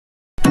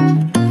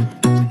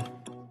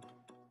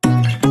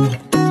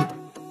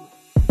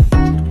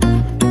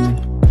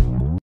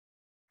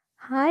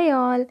Hi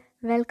all,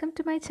 welcome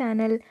to my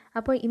channel.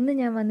 അപ്പോൾ ഇന്ന്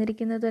ഞാൻ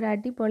വന്നിരിക്കുന്നത് ഒരു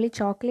അടിപൊളി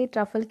ചോക്ലേറ്റ്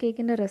ട്രഫിൾ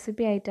കേക്കിൻ്റെ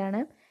റെസിപ്പി ആയിട്ടാണ്.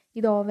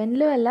 ഇത്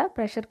ഓവനിലും അല്ല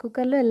പ്രഷർ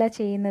കുക്കറിലും അല്ല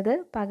ചെയ്യുന്നത്,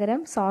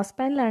 പകരം സോസ്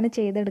പാനിലാണ്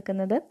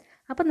ചെയ്തെടുക്കുന്നത്.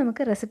 അപ്പോൾ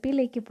നമുക്ക്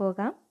റെസിപ്പിയിലേക്ക്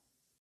പോകാം.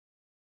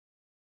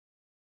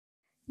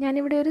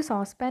 ഞാനിവിടെ ഒരു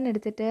സോസ് പാൻ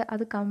എടുത്തിട്ട്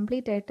അത്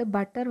കംപ്ലീറ്റ് ആയിട്ട്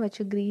ബട്ടർ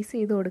വെച്ച് ഗ്രീസ്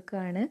ചെയ്ത്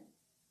കൊടുക്കുകയാണ്.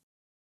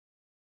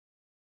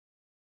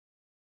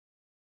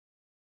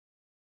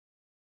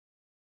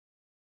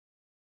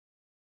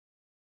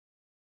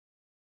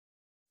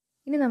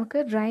 ഇനി നമുക്ക്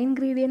ഡ്രൈ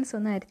ഇൻഗ്രീഡിയൻസ്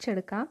ഒന്ന്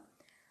അരിച്ചെടുക്കാം.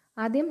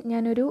 ആദ്യം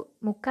ഞാനൊരു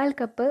 3/4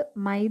 കപ്പ്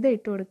മൈദ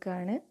ഇട്ട്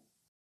കൊടുക്കുകയാണ്.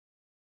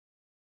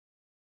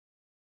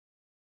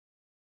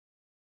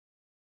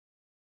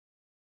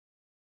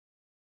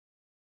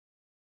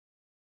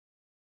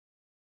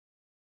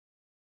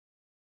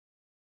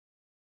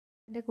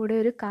 ഇതിൻ്റെ കൂടെ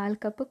ഒരു 1/4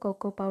 കപ്പ്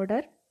കൊക്കോ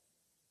പൗഡർ,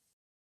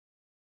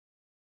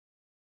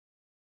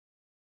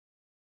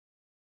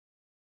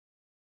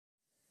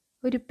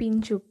 ഒരു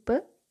പിഞ്ച് ഉപ്പ്,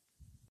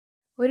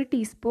 1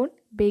 teaspoon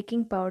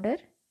baking powder,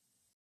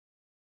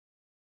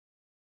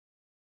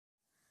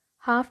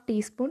 1/2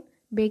 teaspoon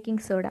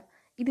baking soda.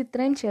 ഇത്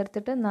ഇത്രയും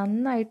ചേർത്തിട്ട്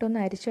നന്നായിട്ടൊന്ന്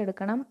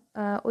അരിച്ചെടുക്കണം.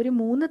 ഒരു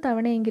 3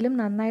 തവണയെങ്കിലും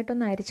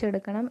നന്നായിട്ടൊന്ന്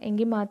അരിച്ചെടുക്കണം,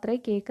 എങ്കിൽ മാത്രമേ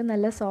കേക്ക്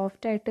നല്ല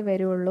സോഫ്റ്റായിട്ട്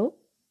വരുള്ളൂ.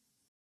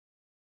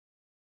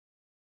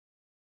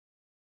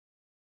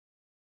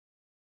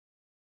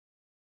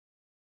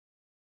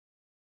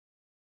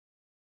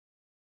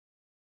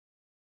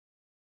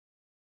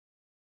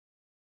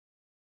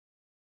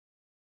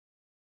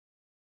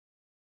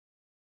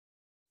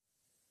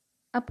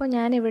 അപ്പോൾ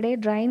ഞാനിവിടെ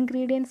ഡ്രൈ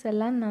ഇൻഗ്രീഡിയൻസ്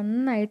എല്ലാം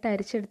നന്നായിട്ട്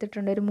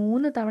അരിച്ചെടുത്തിട്ടുണ്ട്. ഒരു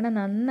 3 തവണ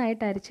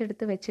നന്നായിട്ട്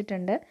അരിച്ചെടുത്ത്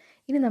വെച്ചിട്ടുണ്ട്.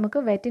 ഇനി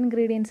നമുക്ക് വെറ്റ്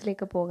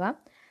ഇൻഗ്രീഡിയൻസിലേക്ക് പോകാം.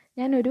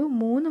 ഞാനൊരു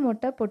 3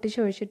 മുട്ട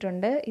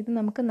പൊട്ടിച്ചൊഴിച്ചിട്ടുണ്ട്. ഇത്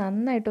നമുക്ക്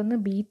നന്നായിട്ടൊന്ന്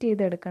ബീറ്റ്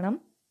ചെയ്തെടുക്കണം.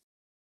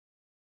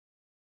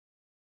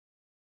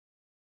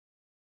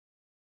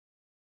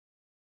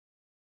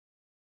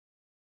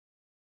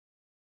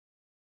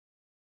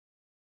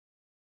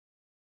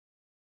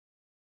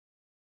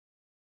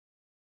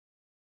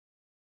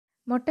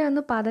 മുട്ട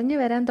ഒന്ന് പതഞ്ഞ്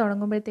വരാൻ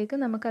തുടങ്ങുമ്പോഴത്തേക്ക്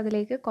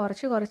നമുക്കതിലേക്ക്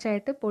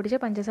കുറച്ചായിട്ട് പൊടിച്ച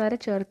പഞ്ചസാര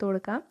ചേർത്ത്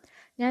കൊടുക്കാം.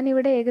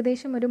 ഞാനിവിടെ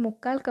ഏകദേശം ഒരു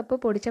 3/4 കപ്പ്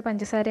പൊടിച്ച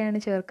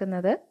പഞ്ചസാരയാണ്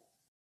ചേർക്കുന്നത്.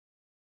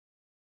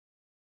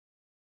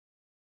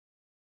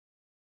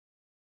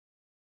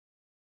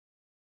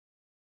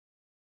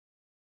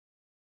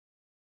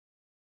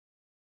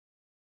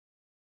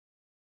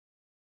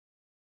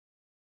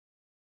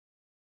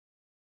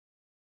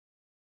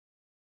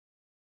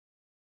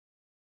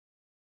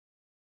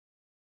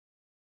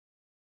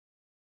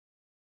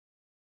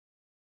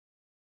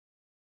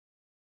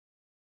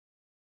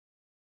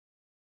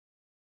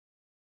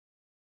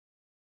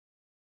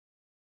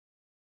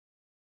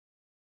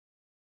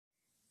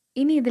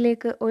 ഇനി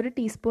ഇതിലേക്ക് 1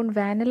 ടീസ്പൂൺ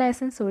വാനില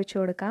എസൻസ് ഒഴിച്ചു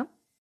കൊടുക്കാം.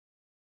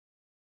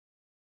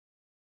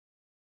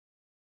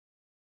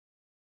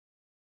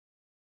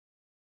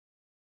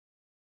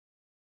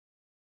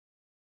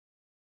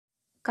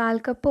 കാൽ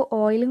കപ്പ്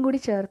ഓയിലും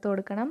കൂടി ചേർത്ത്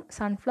കൊടുക്കണം.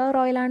 സൺഫ്ലവർ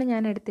ഓയിലാണ്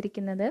ഞാൻ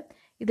എടുത്തിരിക്കുന്നത്.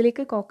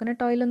 ഇതിലേക്ക്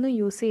കോക്കനട്ട് ഓയിലൊന്നും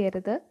യൂസ്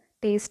ചെയ്യരുത്,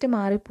 ടേസ്റ്റ്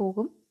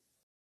മാറിപ്പോകും.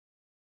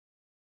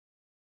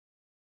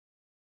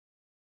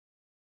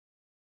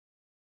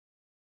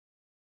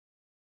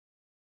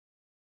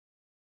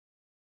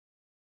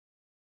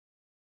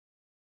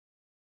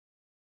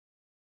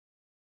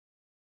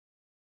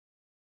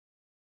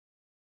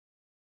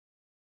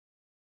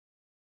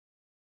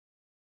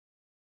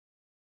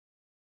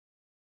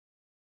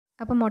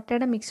 അപ്പോൾ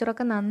മുട്ടയുടെ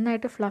മിക്സറൊക്കെ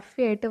നന്നായിട്ട്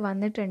ഫ്ലഫി ആയിട്ട്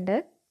വന്നിട്ടുണ്ട്.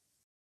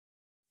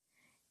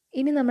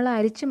 ഇനി നമ്മൾ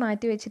അരിച്ച്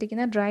മാറ്റി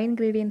വെച്ചിരിക്കുന്ന ഡ്രൈ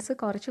ഇൻഗ്രീഡിയൻസ്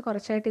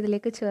കുറച്ചായിട്ട്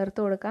ഇതിലേക്ക് ചേർത്ത്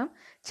കൊടുക്കാം.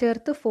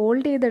 ചേർത്ത്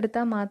ഫോൾഡ്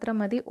ചെയ്തെടുത്താൽ മാത്രം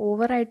മതി,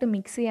 ഓവറായിട്ട്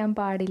മിക്സ് ചെയ്യാൻ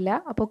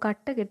പാടില്ല, അപ്പോൾ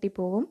കട്ട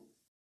കെട്ടിപ്പോകും.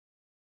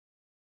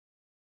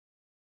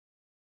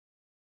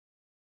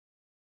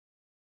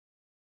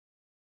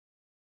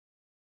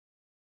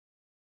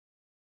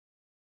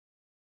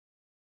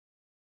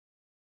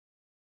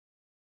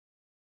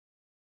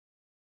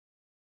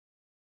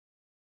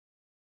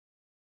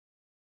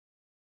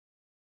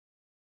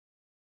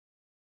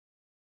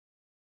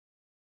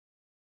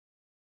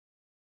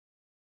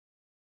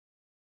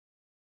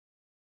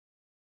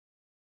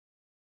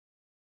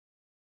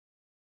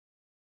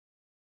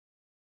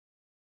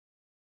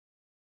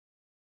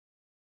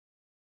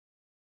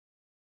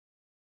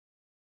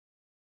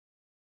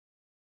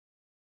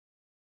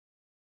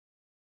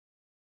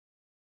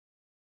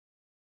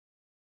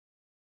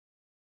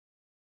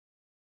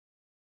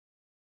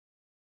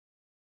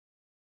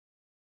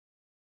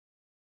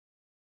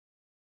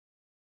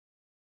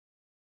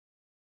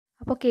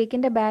 അപ്പോൾ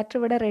കേക്കിൻ്റെ ബാറ്റർ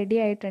ഇവിടെ റെഡി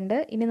ആയിട്ടുണ്ട്.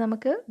 ഇനി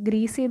നമുക്ക്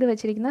ഗ്രീസ് ചെയ്ത്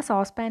വെച്ചിരിക്കുന്ന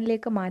സോസ്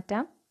പാനിലേക്ക്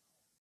മാറ്റാം.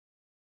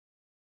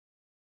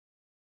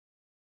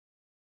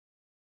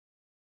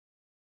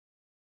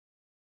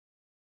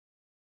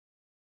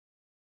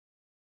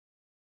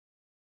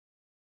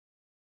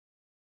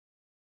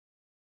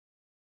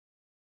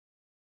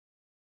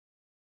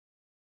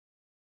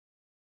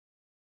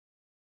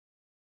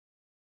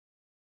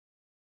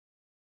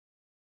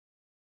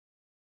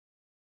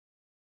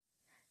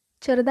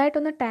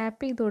 ചെറുതായിട്ടൊന്ന്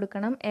ടാപ്പ് ചെയ്ത്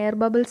കൊടുക്കണം, എയർ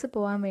ബബിൾസ്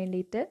പോകാൻ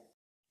വേണ്ടിയിട്ട്.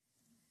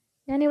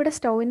 ഞാനിവിടെ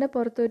സ്റ്റൗവിൻ്റെ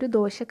പുറത്തൊരു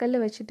ദോശക്കല്ല്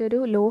വെച്ചിട്ടൊരു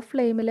ലോ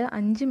ഫ്ലെയിമിൽ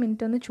 5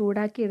 മിനിറ്റ് ഒന്ന്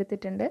ചൂടാക്കി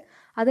എടുത്തിട്ടുണ്ട്.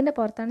 അതിൻ്റെ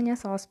പുറത്താണ് ഞാൻ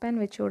സോസ് പാൻ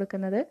വെച്ച്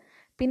കൊടുക്കുന്നത്.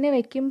 പിന്നെ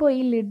വെക്കുമ്പോൾ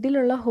ഈ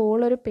ലിഡിലുള്ള ഹോൾ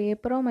ഒരു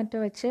പേപ്പറോ മറ്റോ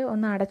വെച്ച്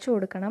ഒന്ന് അടച്ചു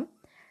കൊടുക്കണം.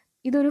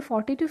 ഇതൊരു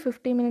 40 to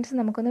 50 മിനിറ്റ്സ്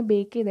നമുക്കൊന്ന്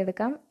ബേക്ക്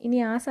ചെയ്തെടുക്കാം. ഇനി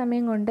ആ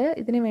സമയം കൊണ്ട്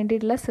ഇതിന്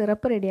വേണ്ടിയിട്ടുള്ള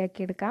സിറപ്പ്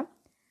റെഡിയാക്കിയെടുക്കാം.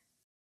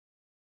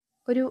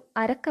 ഒരു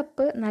 1/2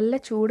 കപ്പ് നല്ല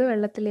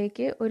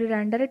ചൂടുവെള്ളത്തിലേക്ക് ഒരു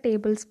 2.5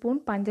 ടേബിൾ സ്പൂൺ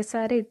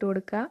പഞ്ചസാര ഇട്ട്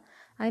കൊടുക്കുക.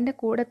 അതിൻ്റെ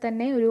കൂടെ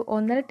തന്നെ ഒരു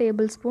 1.5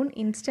 ടേബിൾ സ്പൂൺ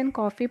ഇൻസ്റ്റൻറ്റ്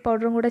കോഫി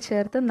പൗഡറും കൂടെ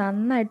ചേർത്ത്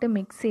നന്നായിട്ട്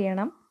മിക്സ്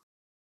ചെയ്യണം.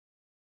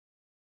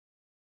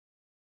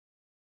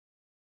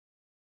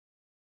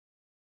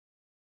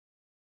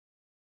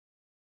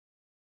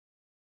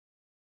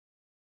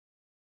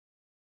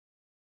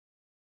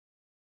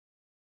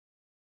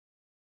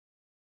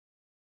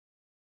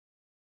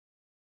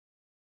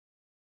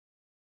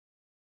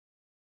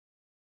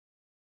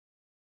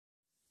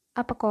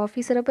 അപ്പോൾ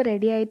കോഫി സിറപ്പ്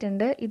റെഡി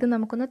ആയിട്ടുണ്ട്. ഇത്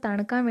നമുക്കൊന്ന്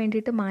തണുക്കാൻ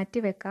വേണ്ടിയിട്ട് മാറ്റി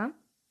വെക്കാം.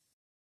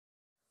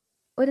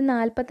 ഒരു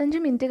 45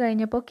 മിനിറ്റ്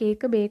കഴിഞ്ഞപ്പോൾ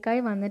കേക്ക്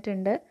ബേക്കായി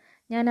വന്നിട്ടുണ്ട്.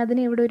 ഞാൻ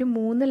അതിനെ ഇവിടെ ഒരു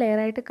 3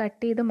 ലെയറായിട്ട്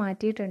കട്ട് ചെയ്ത്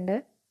മാറ്റിയിട്ടുണ്ട്.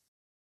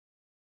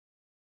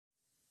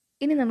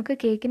 ഇനി നമുക്ക്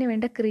കേക്കിന്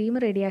വേണ്ട ക്രീം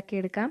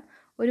റെഡിയാക്കിയെടുക്കാം.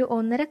 ഒരു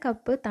 1.5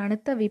 കപ്പ്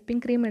തണുത്ത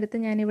വിപ്പിംഗ് ക്രീം എടുത്ത്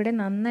ഞാനിവിടെ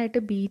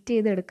നന്നായിട്ട് ബീറ്റ്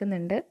ചെയ്ത്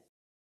എടുക്കുന്നുണ്ട്.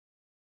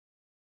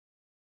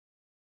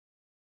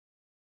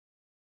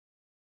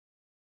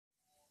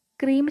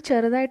 ക്രീം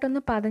ചെറുതായിട്ടൊന്ന്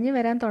പതഞ്ഞ്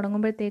വരാൻ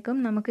തുടങ്ങുമ്പോഴത്തേക്കും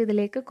നമുക്ക്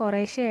ഇതിലേക്ക്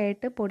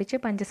കുറേശ്ശെയായിട്ട് പൊടിച്ച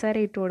പഞ്ചസാര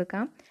ഇട്ട്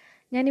കൊടുക്കാം.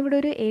 ഞാനിവിടെ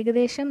ഒരു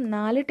ഏകദേശം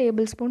 4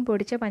 ടേബിൾ സ്പൂൺ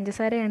പൊടിച്ച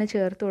പഞ്ചസാരയാണ്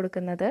ചേർത്ത്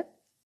കൊടുക്കുന്നത്.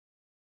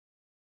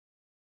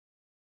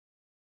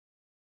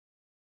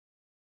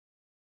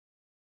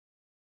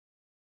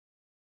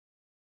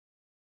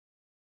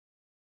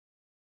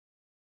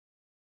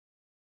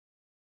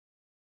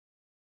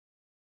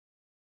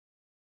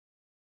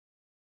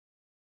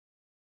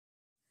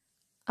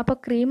 അപ്പോൾ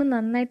ക്രീം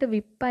നന്നായിട്ട്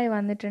വിപ്പായി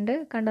വന്നിട്ടുണ്ട്.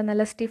 കണ്ടോ,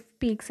 നല്ല സ്റ്റിഫ്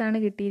പീക്സാണ്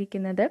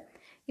കിട്ടിയിരിക്കുന്നത്.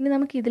 ഇനി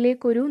നമുക്ക്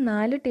ഇതിലേക്കൊരു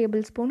 4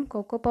 ടേബിൾ സ്പൂൺ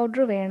കൊക്കോ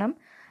പൗഡർ വേണം.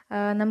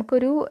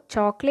 നമുക്കൊരു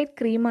ചോക്ലേറ്റ്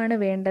ക്രീമാണ്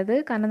വേണ്ടത്,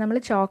 കാരണം നമ്മൾ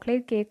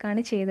ചോക്ലേറ്റ്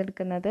കേക്കാണ്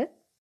ചെയ്തെടുക്കുന്നത്.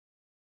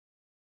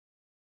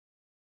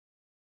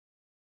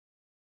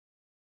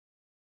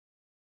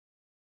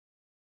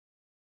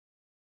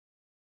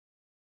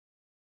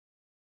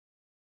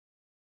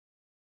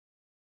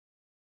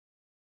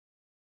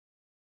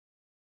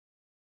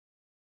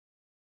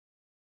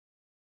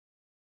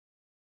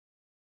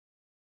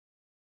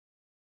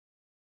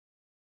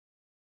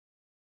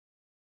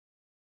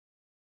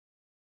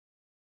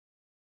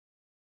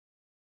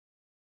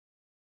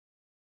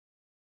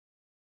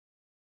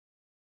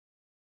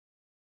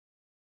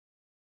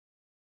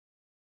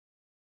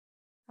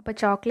 അപ്പോൾ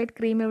ചോക്ലേറ്റ്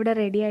ക്രീം ഇവിടെ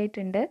റെഡി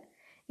ആയിട്ടുണ്ട്.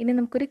 ഇനി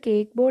നമുക്കൊരു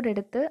കേക്ക് ബോർഡ്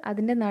എടുത്ത്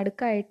അതിൻ്റെ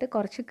നടുക്കായിട്ട്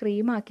കുറച്ച്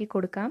ക്രീം ആക്കി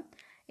കൊടുക്കാം.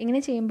 ഇങ്ങനെ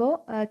ചെയ്യുമ്പോൾ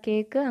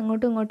കേക്ക്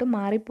അങ്ങോട്ടും ഇങ്ങോട്ടും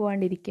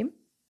മാറിപ്പോവാണ്ടിരിക്കും.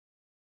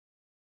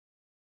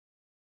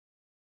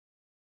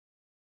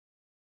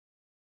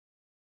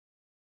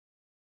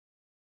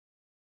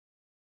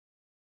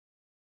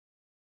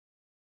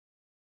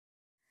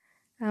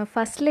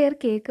 ഫസ്റ്റ് ലെയർ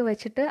കേക്ക്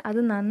വെച്ചിട്ട്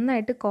അത്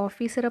നന്നായിട്ട്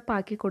കോഫി സിറപ്പ്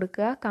ആക്കി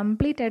കൊടുക്കുക.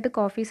 കംപ്ലീറ്റ് ആയിട്ട്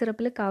കോഫി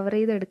സിറപ്പിൽ കവർ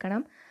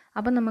ചെയ്തെടുക്കണം.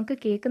 അപ്പം നമുക്ക്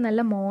കേക്ക്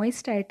നല്ല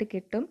മോയിസ്റ്റ് ആയിട്ട്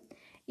കിട്ടും.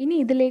 ഇനി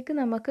ഇതിലേക്ക്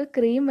നമുക്ക്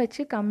ക്രീം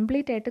വെച്ച്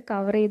കംപ്ലീറ്റ് ആയിട്ട്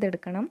കവർ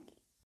ചെയ്തെടുക്കണം.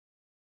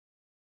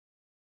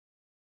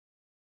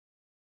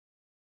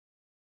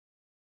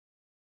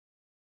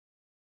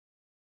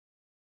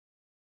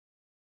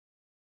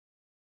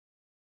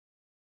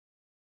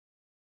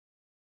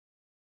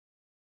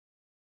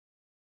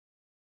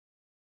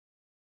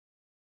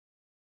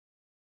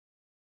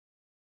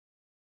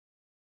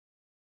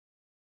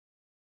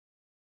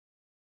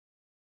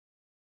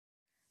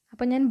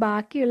 അപ്പോൾ ഞാൻ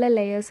ബാക്കിയുള്ള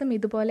ലെയേഴ്സും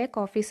ഇതുപോലെ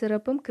കോഫി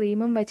സിറപ്പും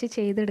ക്രീമും വെച്ച്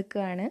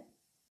ചെയ്തെടുക്കുകയാണ്.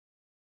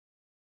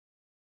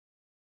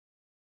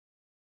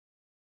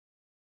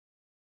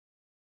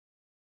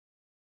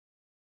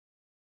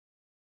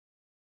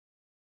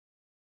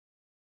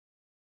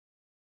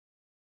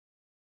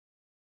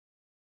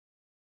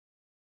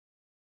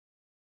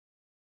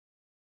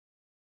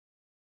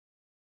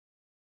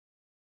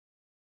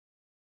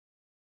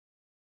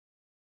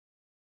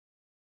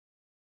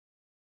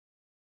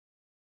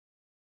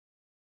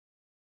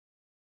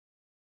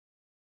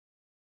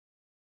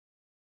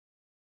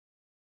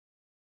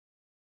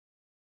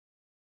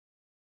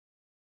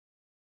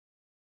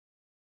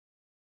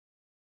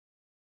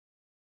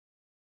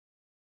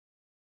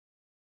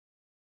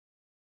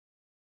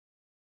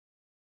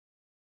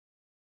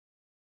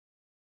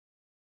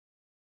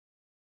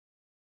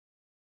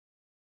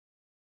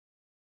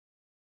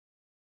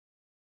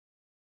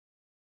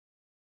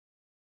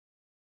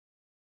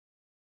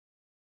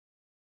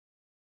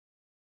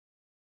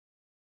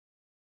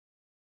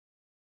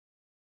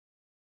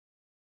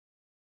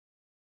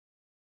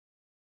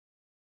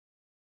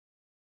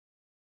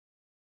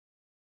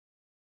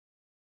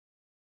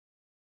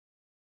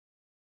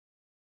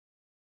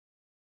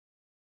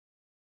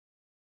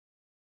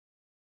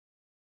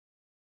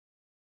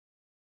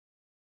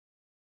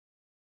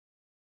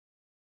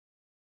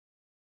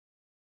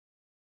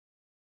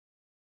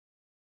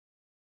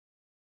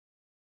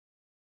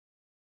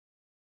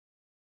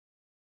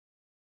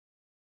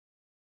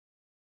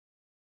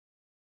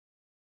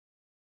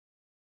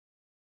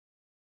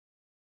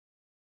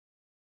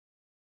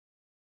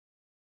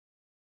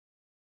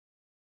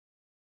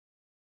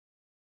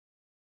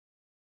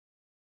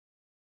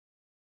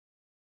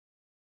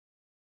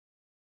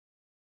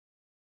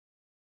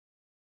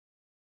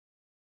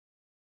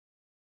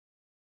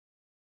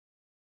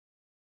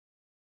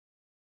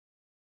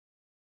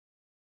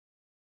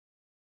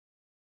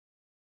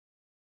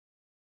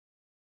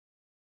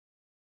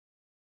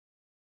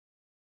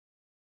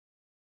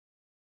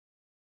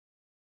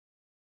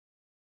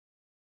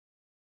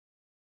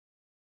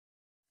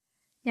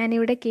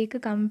 ഞാനിവിടെ കേക്ക്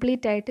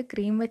കംപ്ലീറ്റ് ആയിട്ട്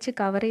ക്രീം വെച്ച്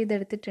കവർ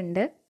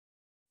ചെയ്തെടുത്തിട്ടുണ്ട്.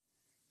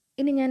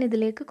 ഇനി ഞാൻ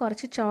ഇതിലേക്ക്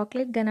കുറച്ച്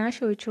ചോക്ലേറ്റ്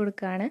ഗനാഷ് ഒഴിച്ചു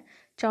കൊടുക്കുകയാണ്.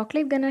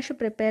 ചോക്ലേറ്റ് ഗനാഷ്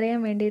പ്രിപ്പയർ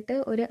ചെയ്യാൻ വേണ്ടിയിട്ട്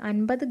ഒരു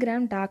 50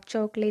 ഗ്രാം ഡാർക്ക്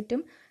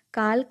ചോക്ലേറ്റും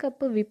 1/4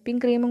 കപ്പ്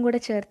വിപ്പിംഗ് ക്രീമും കൂടെ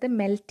ചേർത്ത്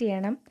മെൽറ്റ്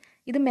ചെയ്യണം.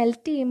 ഇത്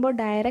മെൽറ്റ് ചെയ്യുമ്പോൾ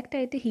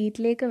ഡയറക്റ്റായിട്ട്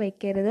ഹീറ്റിലേക്ക്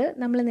വെക്കരുത്.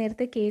 നമ്മൾ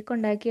നേരത്തെ കേക്ക്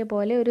ഉണ്ടാക്കിയ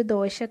പോലെ ഒരു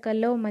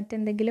ദോശക്കല്ലോ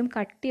മറ്റെന്തെങ്കിലും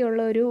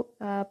കട്ടിയുള്ള ഒരു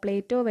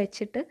പ്ലേറ്റോ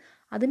വെച്ചിട്ട്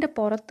അതിൻ്റെ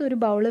പുറത്തൊരു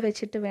ബൗൾ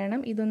വെച്ചിട്ട്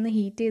വേണം ഇതൊന്ന്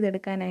ഹീറ്റ്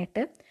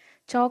ചെയ്തെടുക്കാനായിട്ട്.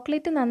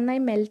 ചോക്ലേറ്റ്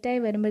നന്നായി മെൽറ്റായി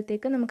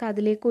വരുമ്പോഴത്തേക്ക് നമുക്ക്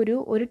അതിലേക്ക്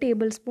ഒരു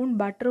ടേബിൾ സ്പൂൺ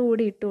ബട്ടർ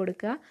കൂടി ഇട്ട്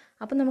കൊടുക്കുക.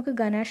 അപ്പോൾ നമുക്ക്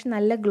ഗനാഷ്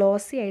നല്ല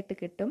ഗ്ലോസി ആയിട്ട്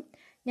കിട്ടും.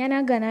 ഞാൻ ആ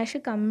ഗനാഷ്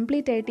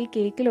കംപ്ലീറ്റ് ആയിട്ട് ഈ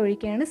കേക്കിൽ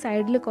ഒഴിക്കുകയാണ്.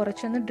 സൈഡിൽ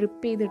കുറച്ചൊന്ന്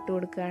ഡ്രിപ്പ് ചെയ്തിട്ട്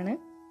കൊടുക്കുകയാണ്.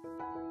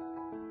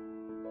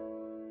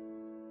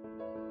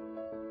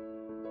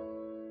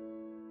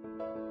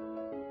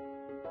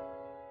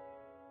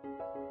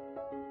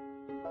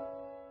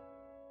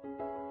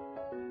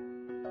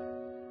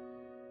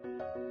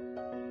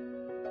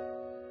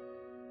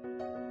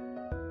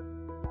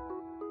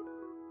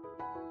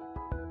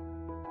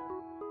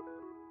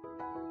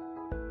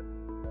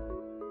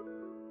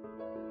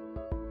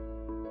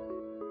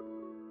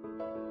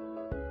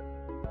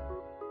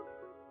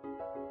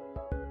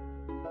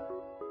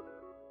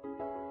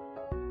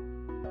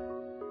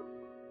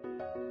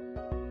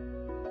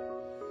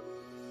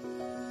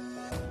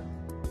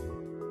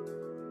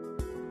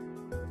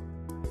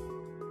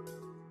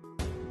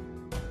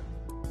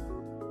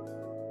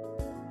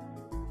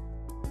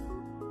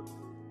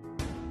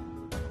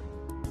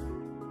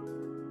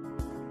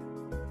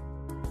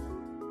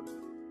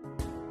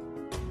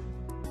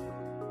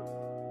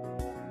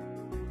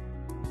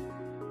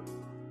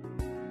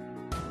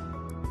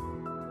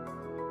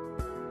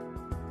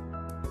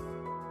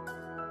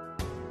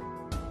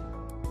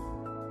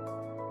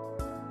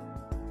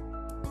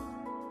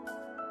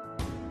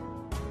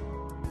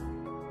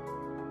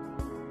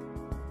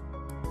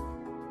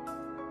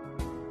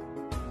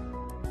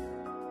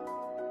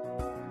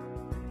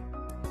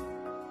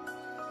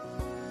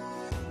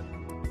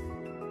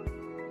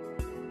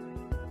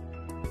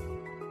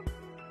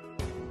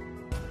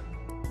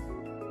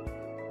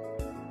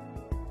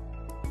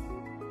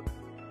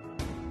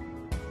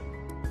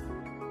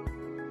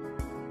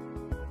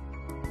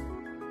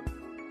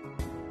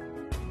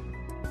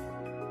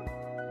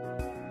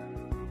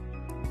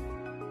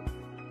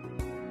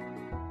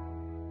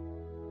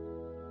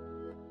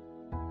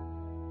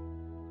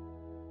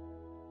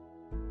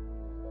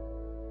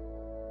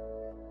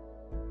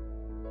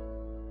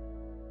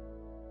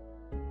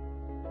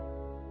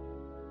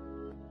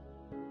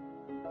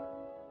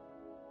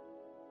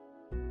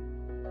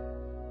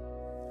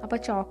 അപ്പോൾ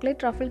ചോക്ലേറ്റ്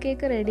ട്രഫിൾ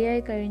കേക്ക്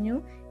റെഡിയായി കഴിഞ്ഞു.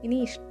 ഇനി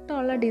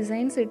ഇഷ്ടമുള്ള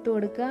ഡിസൈൻസ് ഇട്ട്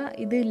കൊടുക്കുക.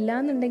 ഇത്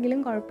ഇല്ലാന്നുണ്ടെങ്കിലും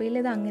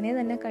കുഴപ്പമില്ല, ഇത് അങ്ങനെ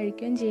തന്നെ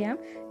കഴിക്കുകയും ചെയ്യാം.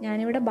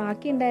 ഞാനിവിടെ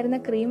ബാക്കി ഉണ്ടായിരുന്ന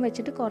ക്രീം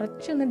വെച്ചിട്ട്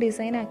കുറച്ചൊന്ന്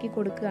ഡിസൈൻ ആക്കി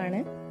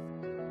കൊടുക്കുകയാണ്.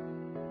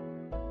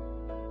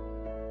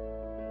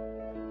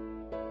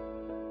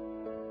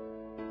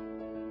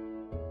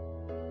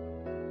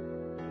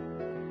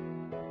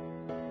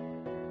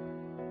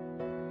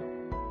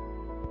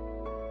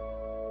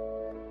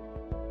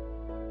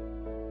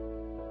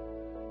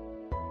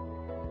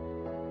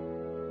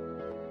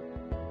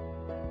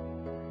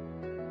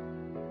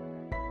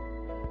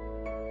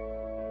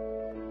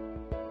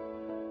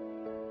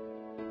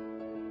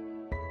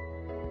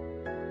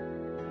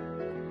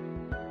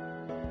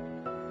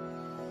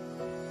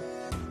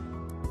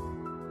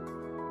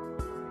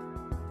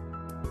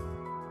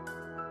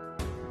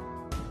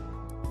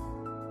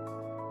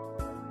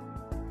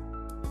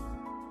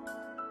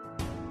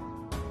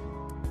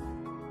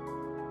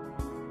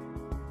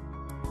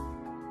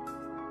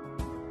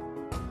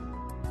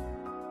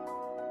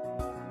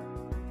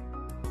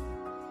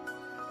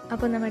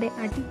 അപ്പോൾ നമ്മുടെ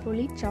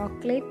അടിപൊളി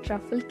ചോക്ലേറ്റ്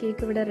ട്രഫിൾ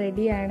കേക്ക് ഇവിടെ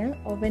റെഡിയാണ്.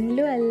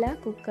 ഓവനിലും അല്ല,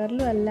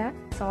 കുക്കറിലും അല്ല,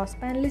 സോസ്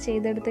പാനിൽ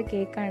ചെയ്തെടുത്ത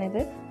കേക്കാണിത്.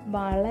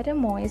 വളരെ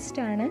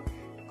മോയിസ്റ്റാണ്.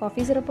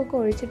 കോഫി സിറപ്പൊക്കെ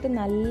ഒഴിച്ചിട്ട്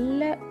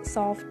നല്ല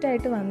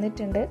സോഫ്റ്റായിട്ട്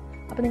വന്നിട്ടുണ്ട്.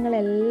 അപ്പോൾ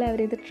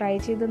നിങ്ങളെല്ലാവരും ഇത് ട്രൈ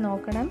ചെയ്ത്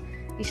നോക്കണം.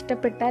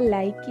 ഇഷ്ടപ്പെട്ടാൽ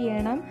ലൈക്ക്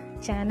ചെയ്യണം,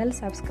 ചാനൽ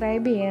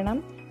സബ്സ്ക്രൈബ് ചെയ്യണം.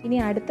 ഇനി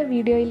അടുത്ത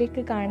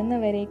വീഡിയോയിലേക്ക്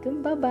കാണുന്നവരേക്കും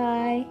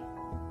ബൈ.